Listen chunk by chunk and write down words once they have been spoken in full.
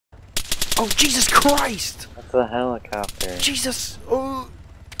Oh, Jesus Christ! That's a helicopter. Jesus! Oh!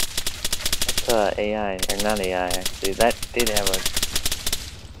 That's AI, or not AI actually. That did have a...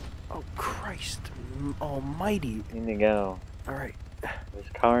 Oh, Christ almighty. Need to go. Alright.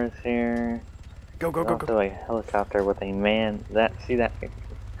 There's cars here. Go, go, There's go, also go. a helicopter with a man. See that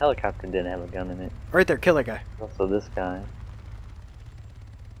helicopter didn't have a gun in it. Right there, kill that guy. Also this guy.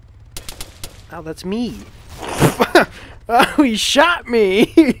 Oh, that's me. Oh, he shot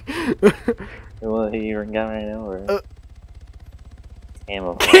me! Well, he got right over it.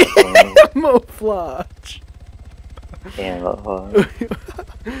 Camouflage. Camouflage.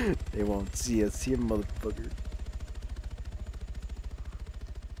 They won't see us here, motherfucker.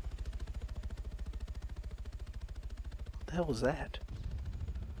 What the hell was that?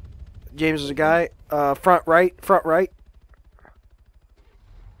 James is a guy. Front right. Front right.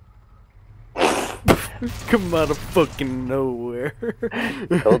 Come out of fucking nowhere.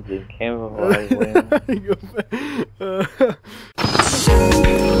 Told you, camouflage win.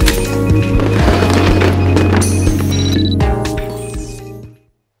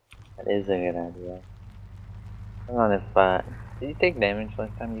 That is a good idea. Hold on, if did you take damage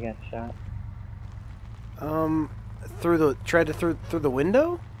last time you got shot? Through the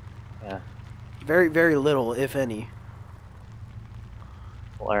window? Yeah. Very, very little, if any.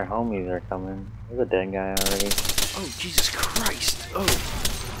 Well, our homies are coming. There's a dead guy already. Oh, Jesus Christ!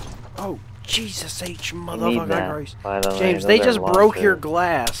 Oh, Jesus H motherfucker Christ! James, they just broke your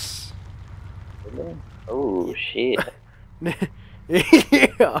glass. Did they? Oh shit! Yeah.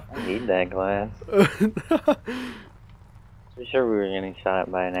 I need that glass. Pretty sure we were getting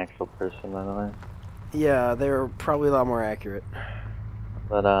shot by an actual person, by the way. Yeah, they were probably a lot more accurate.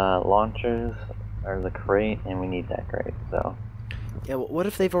 But launchers are the crate, and we need that crate. So. Yeah, well, what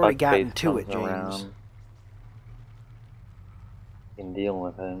if they've already gotten to it, James? You can deal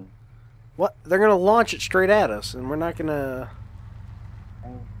with him. What? They're gonna launch it straight at us, and we're not gonna...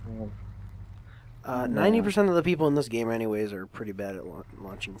 90% of the people in this game anyways are pretty bad at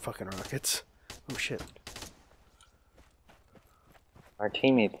launching fucking rockets. Oh shit. Our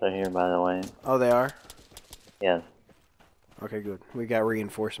teammates are here, by the way. Oh, they are? Yes. Okay, good. We got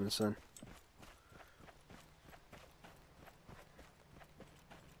reinforcements then.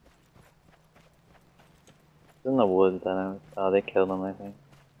 It's in the woods, oh, they killed him, I think.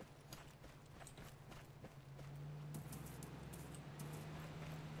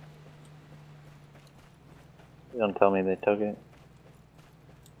 You don't tell me they took it.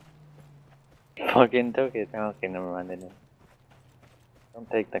 Fucking took it. Okay, never mind, they didn't. Don't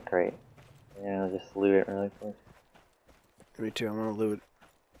take the crate. Yeah, just loot it really quick. Me too, I'm gonna loot.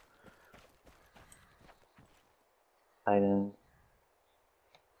 Titan.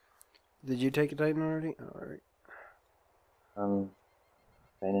 Did you take a Titan already? Oh, alright.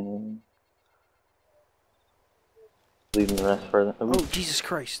 Titan. Leaving the rest for them. Oh, Jesus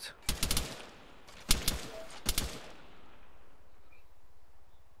Christ.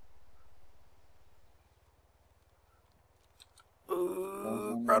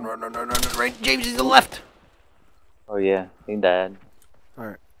 Run. Right, James is to the left. Oh yeah, he died.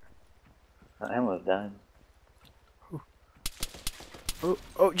 Alright. I almost died.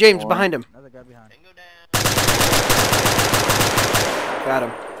 Oh, James, behind him. Another guy behind. Got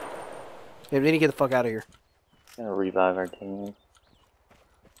him. Yeah, we need to get the fuck out of here. Gonna revive our team.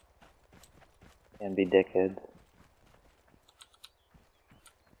 And be dickheads.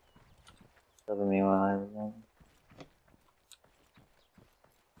 Cover me while I revive.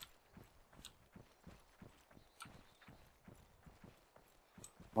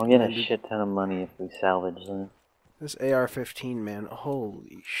 We'll get a shit ton of money if we salvage them. This AR-15, man,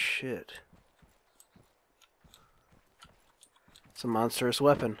 holy shit. It's a monstrous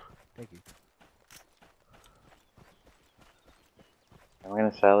weapon. Thank you. I'm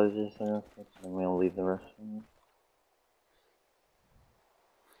gonna salvage this real quick, and we'll leave the rest of them.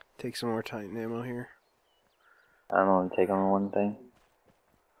 Take some more Titan ammo here. I'm gonna take on one thing.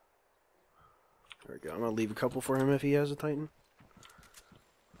 There we go. I'm gonna leave a couple for him if he has a Titan.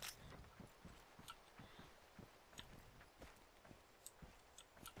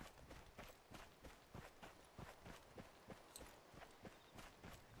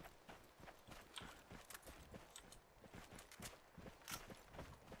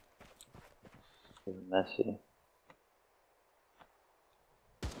 It's messy.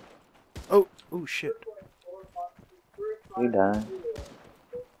 Oh shit. You died.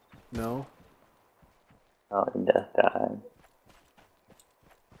 No. Oh, he just died.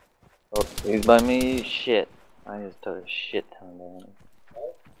 Oh, he's by me. Shit. I just took a shit ton of damage.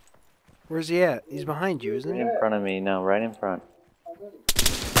 Where's he at? He's behind you, isn't Right he? in front of me. No, right in front.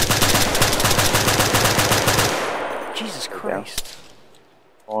 Christ.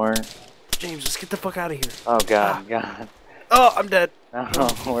 Or... James, let's get the fuck out of here. Oh god, god. Oh, I'm dead.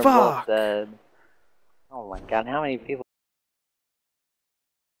 Oh, we're both dead. Oh my god, how many people?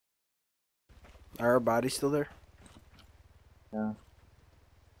 Are our bodies still there? Yeah.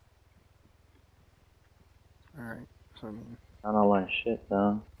 Alright, so I mean... I don't like shit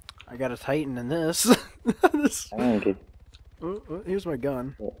though. I got a Titan in this. I don't get... Oh, here's my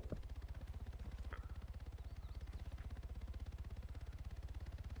gun. Yeah.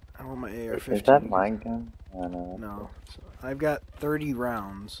 I want my AR-15. Is that my gun? Oh, no. No. So I've got 30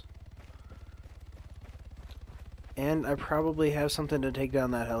 rounds. And I probably have something to take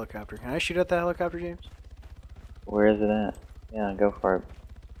down that helicopter. Can I shoot at that helicopter, James? Where is it at? Yeah, go for it.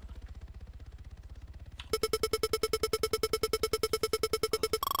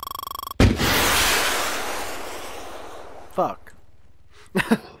 Fuck.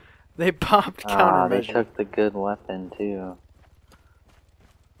 They popped countermeasure. Ah, they took the good weapon too.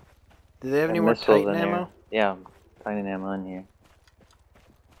 Do they have any more Titan ammo? Yeah, Titan ammo in here.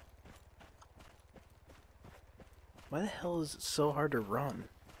 Why the hell is it so hard to run?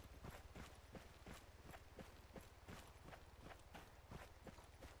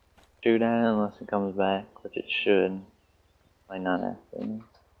 Shoot at it unless it comes back, which it should. Might not actually.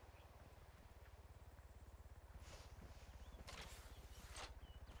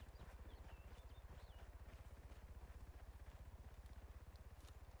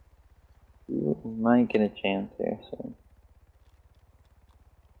 You might get a chance here soon.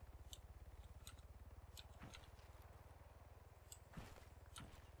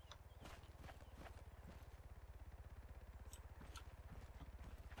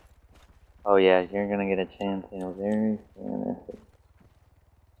 Oh yeah, you're gonna get a chance in very soon.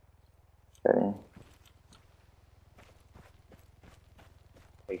 Okay.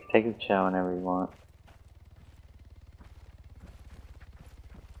 You can take a shot whenever you want.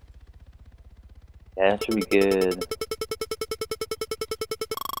 Yeah, that should be good.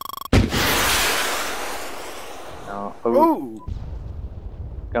 Oh, ooh.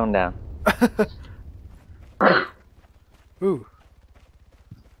 Going down. Ooh.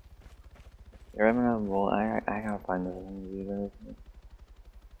 You're running out of bull. I gotta find the one.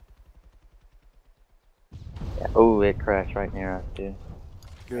 Yeah. Oh, it crashed right near us, dude.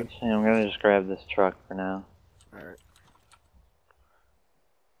 Good. Actually, I'm gonna just grab this truck for now. Alright.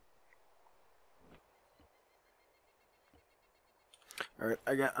 Alright,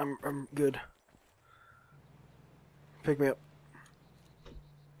 I'm good. Pick me up.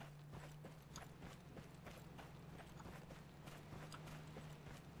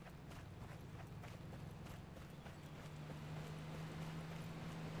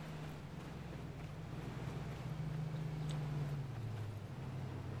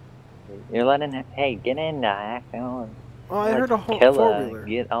 You're letting him, hey, get in there, act on. Oh, I heard a whole four-wheeler.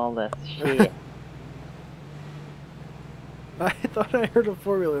 Get all the shit. I thought I heard a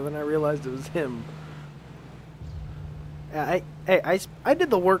four-wheeler, then I realized it was him. Yeah, I did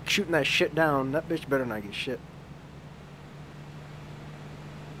the work shooting that shit down. That bitch better not get shit.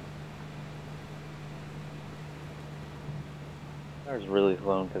 I was really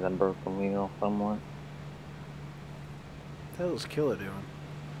slow because I broke the wheel somewhat. What the hell is Killa doing?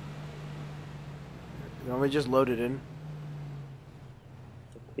 You want me to just load it in?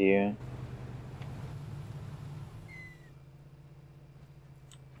 Yeah.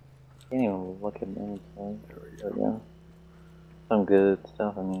 Can't even look at the inside. There we go. Yeah. Some good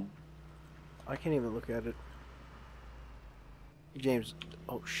stuff, I mean. I can't even look at it. James,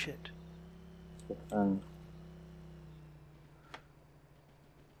 oh shit. It's fun.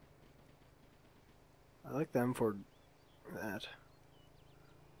 I like them for that.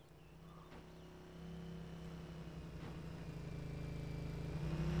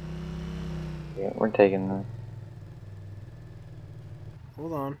 Yeah, we're taking this.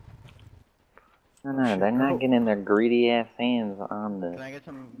 Hold on. No, they're not getting their greedy ass hands on this. Can I get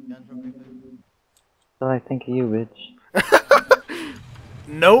some guns real quick, please? So I think of you, bitch.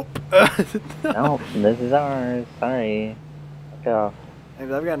 Nope. Nope, this is ours. Sorry. Fuck off. I've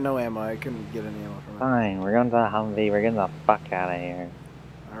got no ammo. I couldn't get any ammo from it. Fine, we're going to the Humvee. We're getting the fuck out of here.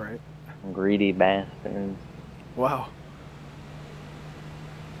 Alright. Greedy bastards. Wow.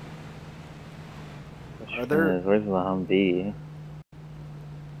 Where's the Humvee?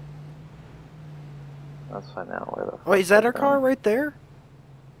 Let's find out where the fuck. Oh, is that our car right there?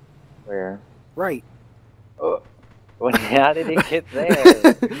 Where? Right. Oh. Well, how did it get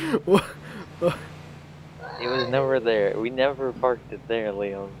there? It was never there. We never parked it there,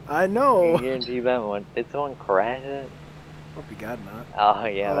 Leon. I know. I guarantee you that one. Did someone crash it? Hope you God not. Oh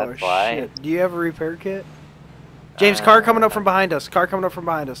yeah, that's why. Shit. Do you have a repair kit? James, car coming up from behind us. Car coming up from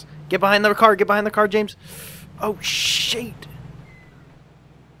behind us. Get behind the car. Get behind the car, James. Oh, shit.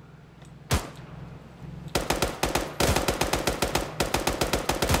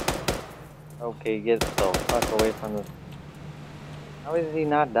 Okay, get the fuck away from the... How has he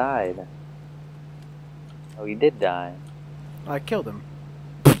not died? Oh, he did die. I killed him.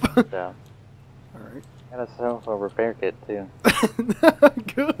 So. Alright. Got a a repair kit, too.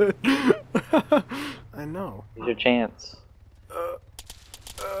 Good. I know. Here's your chance.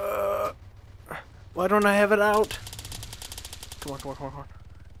 Why don't I have it out? Come on, come on, come on, come on.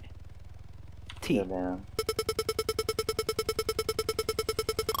 T. Go down.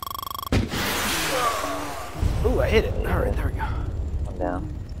 Ooh, I hit it. Alright, there we go. Come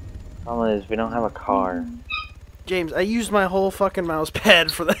down. Problem is, we don't have a car. James, I used my whole fucking mouse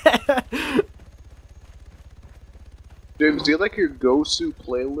pad for that. James, do you like your Gosu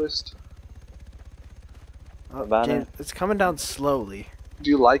playlist? James, it's coming down slowly. Do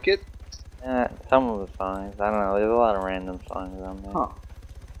you like it? Some of the songs. I don't know. There's a lot of random songs on there. Huh.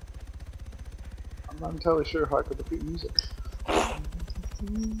 I'm not entirely sure how I could defeat music.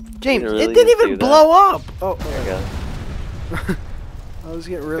 James, really it didn't even blow up! Oh, there we go. I was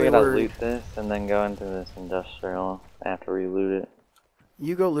getting really We gotta worried. loot this and then go into this industrial after we loot it.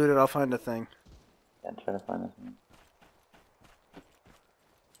 You go loot it, I'll find a thing. Yeah, try to find a thing.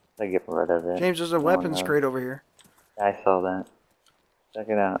 I get rid of it. James, there's a weapons crate over here. Yeah, I saw that. Check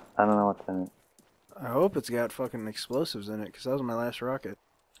it out. I don't know what's in it. I hope it's got fucking explosives in it, because that was my last rocket.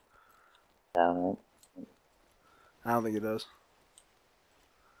 Down it. I don't think it does.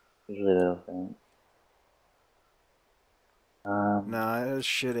 Usually those things. Nah, it is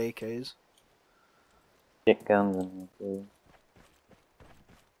shit AKs. Shit guns in there too.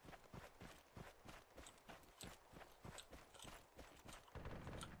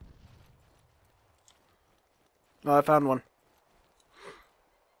 Oh, I found one.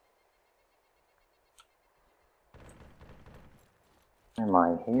 What am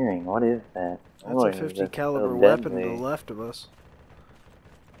I hearing? What is that? That's a 50 caliber weapon to the left of us.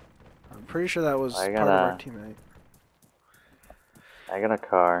 I'm pretty sure that was part of our teammate. I got a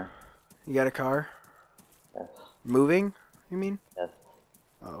car. You got a car? Yes. Moving, you mean? Yes.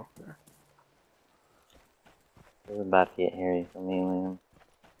 Oh, okay. This is about to get hairy for me, Liam.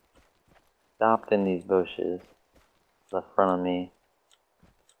 Stopped in these bushes. The front of me.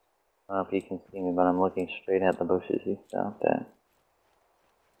 I don't know if you can see me, but I'm looking straight at the bushes he stopped at.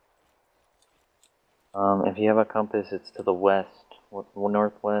 If you have a compass, it's to the west,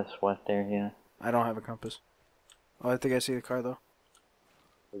 northwest, west area. I don't have a compass. Oh, I think I see the car though.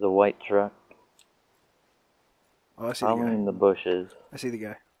 There's a white truck. Oh, I see the guy. In the bushes. I see the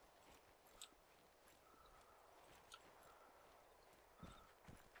guy.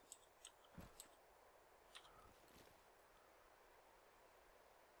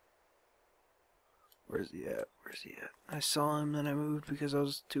 Where's he at? Where's he at? I saw him, then I moved because I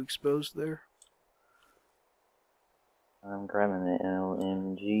was too exposed there. I'm grabbing the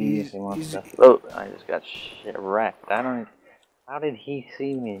LMG. Oh, I just got shit wrecked. I don't. How did he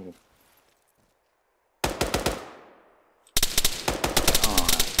see me? Oh,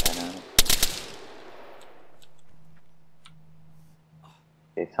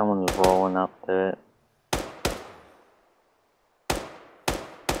 okay, someone's rolling up to it.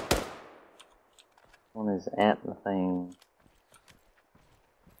 Someone is at the thing.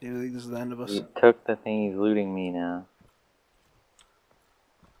 Do you think this is the end of us? He took the thing. He's looting me now.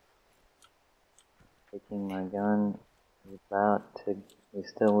 Taking my gun. He's about to. He's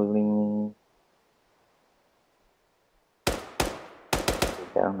still looting me. There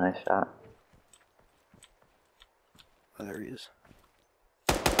we go. Nice shot. Oh, there he is.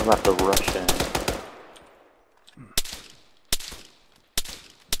 I'm about to rush in.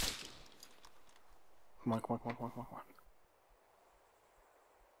 Come on, come on, come on, come on, come on.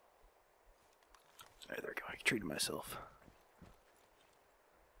 Alright, there we go. I treated myself.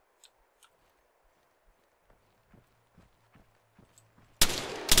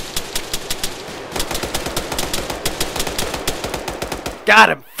 Got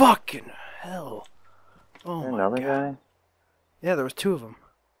him! Fucking hell. Oh my Another God. guy? Yeah, there was two of them.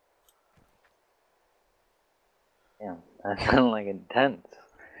 Damn, that sounded like intense.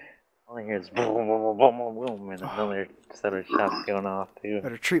 All I hear is boom, boom, boom, boom, boom, boom, and another set of shots going off too.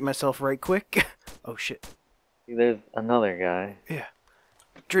 Better treat myself right quick. Oh shit. See, there's another guy. Yeah.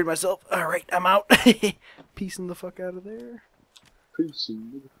 Treat myself. Alright, I'm out. Piecing the fuck out of there.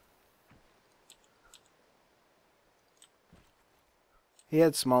 Piecing. He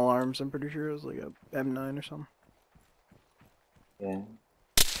had small arms, I'm pretty sure it was like a M9 or something. Yeah.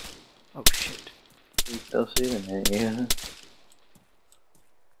 Oh shit. Still shooting at you.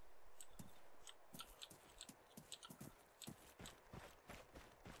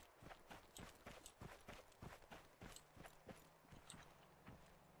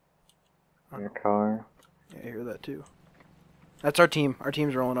 Your car. Yeah, I hear that too. That's our team. Our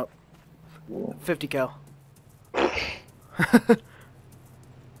team's rolling up. 50 cal. I'm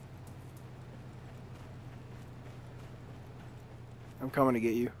coming to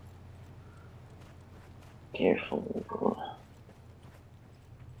get you. Careful.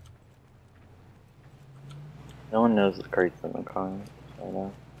 No one knows the crates in the car. Right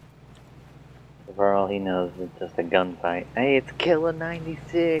now. For all he knows, it's just a gunfight. Hey, it's Killer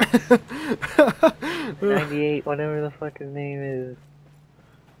 96! 98, whatever the fuck his name is.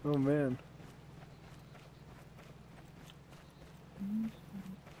 Oh man.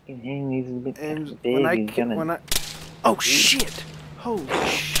 He's a bit And big. when I oh shit! Holy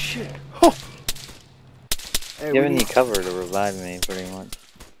shit! Oh. Hey, Giving you cover to revive me, pretty much.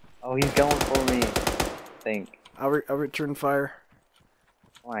 Oh, he's going for me. I think. I'll return fire.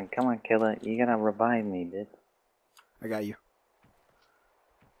 Come on, Killer. You gotta revive me, bitch. I got you.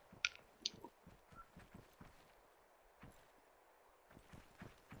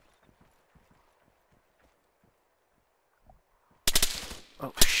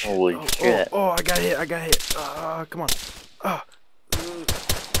 Oh shit. Holy shit. Oh, I got hit. Come on.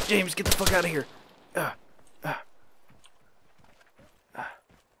 James, get the fuck out of here.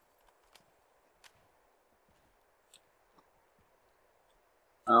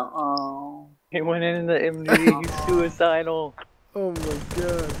 Uh-oh. He went in the MG, he's suicidal. Oh my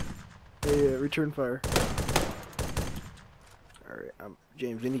god. Hey, return fire. Alright,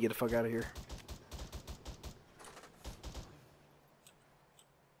 James, we need to get the fuck out of here.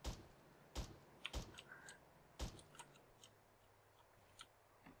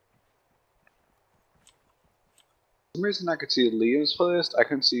 For some reason I could see Liam's playlist, I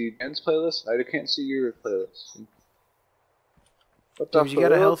couldn't see Dan's playlist, I can't see your playlist. What the James, you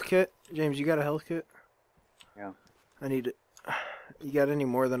got a health kit? James, you got a health kit? Yeah. I need it. You got any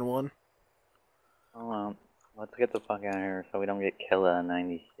more than one? Hold on. Let's get the fuck out of here so we don't get Killer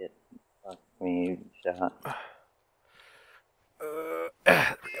 90 shit. Fuck me, shot. There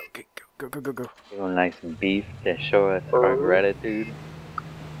we go. Okay, go. Give him a nice beef to show us our gratitude.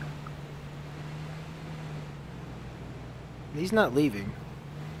 He's not leaving.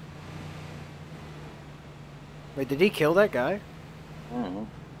 Wait, did he kill that guy? Mm-hmm.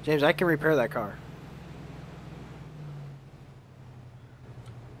 James, I can repair that car.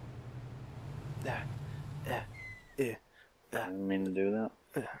 I didn't mean to do that.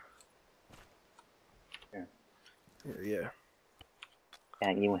 Here. Yeah.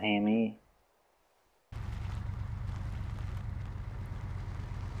 Got you, Hammy.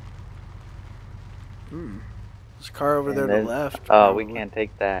 There's a car over there to the left. Oh, we can't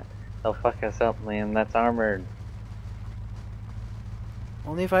take that. They'll fuck us up, Liam. That's armored.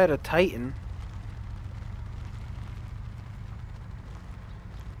 Only if I had a Titan.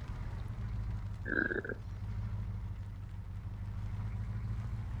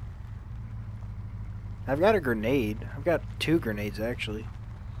 I've got a grenade. I've got 2 grenades, actually.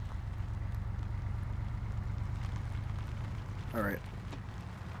 Alright.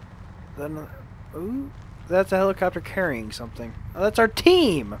 Then, ooh, that's a helicopter carrying something. Oh, that's our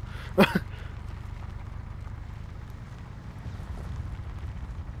team!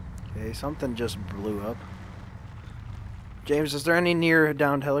 Okay, something just blew up. James, is there any near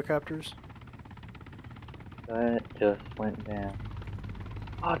downed helicopters? That just went down.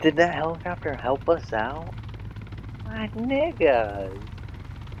 Oh, did that helicopter help us out? My niggas.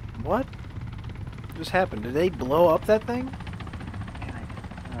 What just happened? Did they blow up that thing?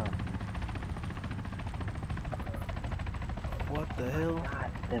 What the hell?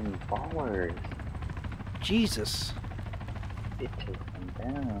 God, them ballers. Jesus. Bitches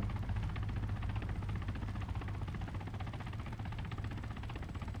come down.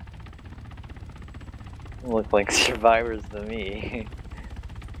 Look like survivors to me.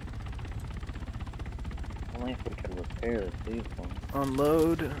 Only if we could repair this vehicle.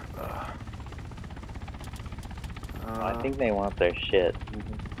 Unload. I think they want their shit.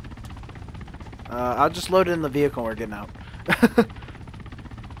 I'll just load it in the vehicle and we're getting out.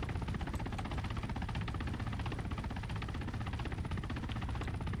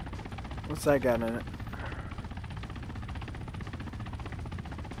 What's that got in it?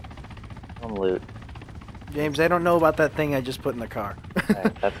 Some loot. James, they don't know about that thing I just put in the car.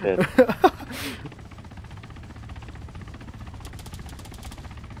 Right, that's good.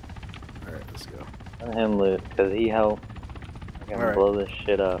 Alright, let's go. Let him loot, because he helped. can blow this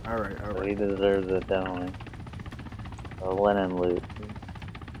shit up. Alright. So he deserves it, definitely. The Lennon loot.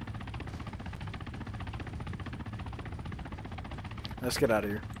 Let's get out of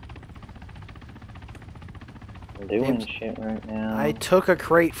here. I'm doing shit right now. I took a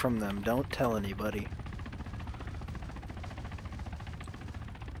crate from them. Don't tell anybody.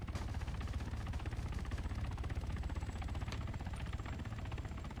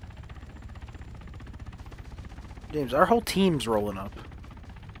 James, our whole team's rolling up.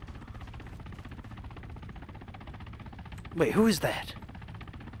 Wait, who is that?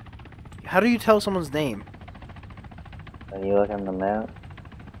 How do you tell someone's name? When you look on the map?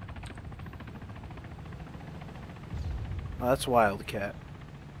 Oh, that's Wildcat.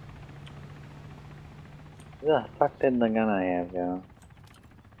 Where the fuck did the gun I have go?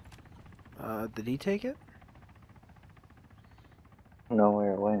 Did he take it? I don't know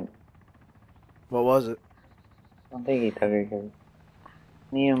where it went. What was it? I don't think he took it because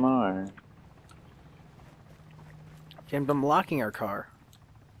EMR. James, I'm locking our car.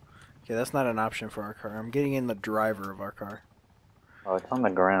 Okay, that's not an option for our car. I'm getting in the driver of our car. Oh, it's on the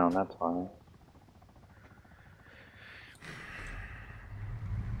ground, that's why.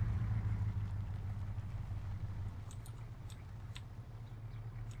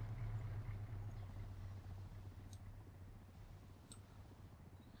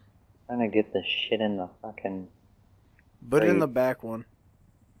 Trying to get this shit in the fucking... Put it in the back one.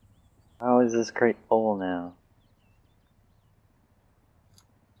 How is this crate full now?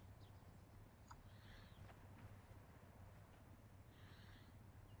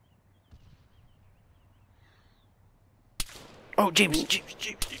 Oh, James.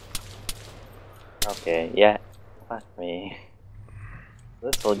 Okay, yeah. Fuck me.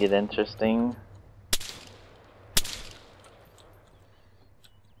 This will get interesting.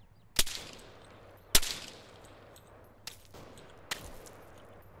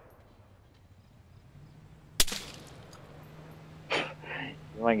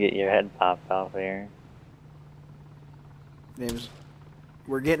 You might get your head popped off here. James,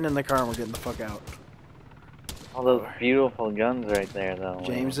 we're getting in the car and we're getting the fuck out. All those beautiful guns right there, though.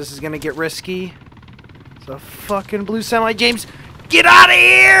 James, this is gonna get risky. It's a fucking blue semi. James, get out of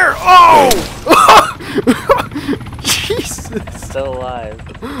here! Oh! Jesus! Still alive.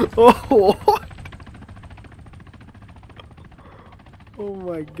 Oh, what? Oh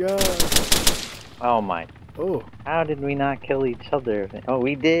my god. Oh my. Oh. How did we not kill each other? Oh,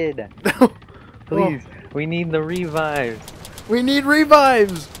 we did. Please, we need the revives. We need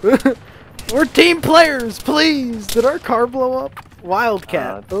revives. We're team players, please. Did our car blow up?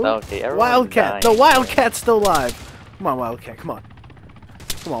 Wildcat. Okay, Wildcat. The Wildcat's still alive. Come on, Wildcat. Come on.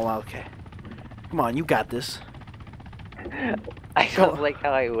 Come on, Wildcat. Come on, you got this. I don't like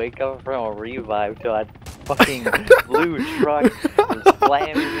how I wake up from a revive to a fucking blue truck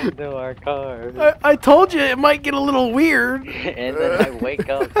slamming into our car. I told you it might get a little weird. And then I wake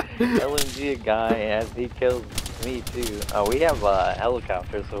up, LMG a guy as he kills me too. Oh, we have a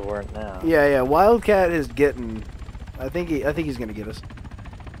helicopter, so we're now. Yeah. Wildcat is getting. I think he's gonna get us.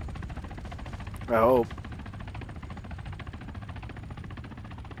 I hope.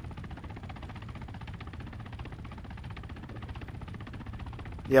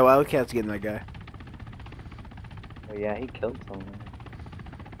 Yeah, Wildcat's getting that guy. Oh yeah, he killed someone.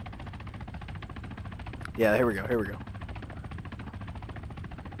 Yeah, here we go.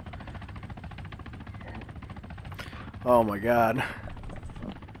 Oh my god.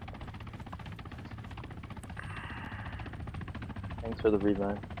 Thanks for the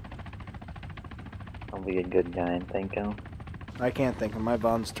revive. I'll be a good guy and thank him. I can't think of my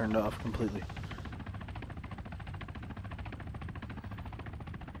Vaughn's turned off completely.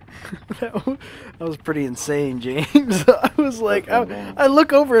 That was pretty insane, James. I was like, I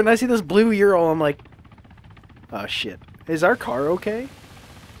look over and I see this blue Euro. I'm like, oh shit. Is our car okay?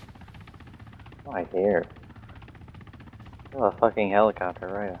 Right here. Oh, a fucking helicopter,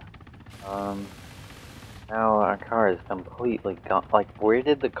 right? Now our car is completely gone. Like, where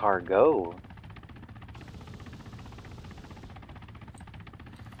did the car go?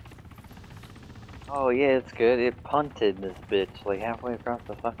 Oh yeah, it's good. It punted this bitch like halfway across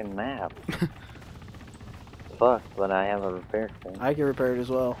the fucking map. Fuck, but I have a repair thing. I can repair it as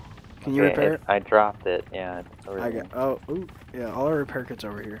well. Can you repair it? I dropped it. Yeah, it's over there. Ooh, yeah. All our repair kits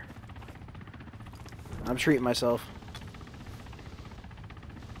over here. I'm treating myself.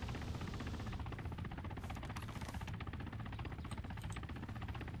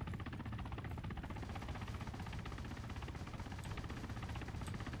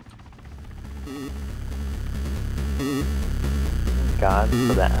 God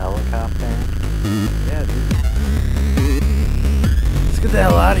for that helicopter. Yeah, dude. get the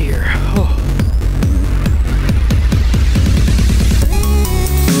hell out of here. Oh.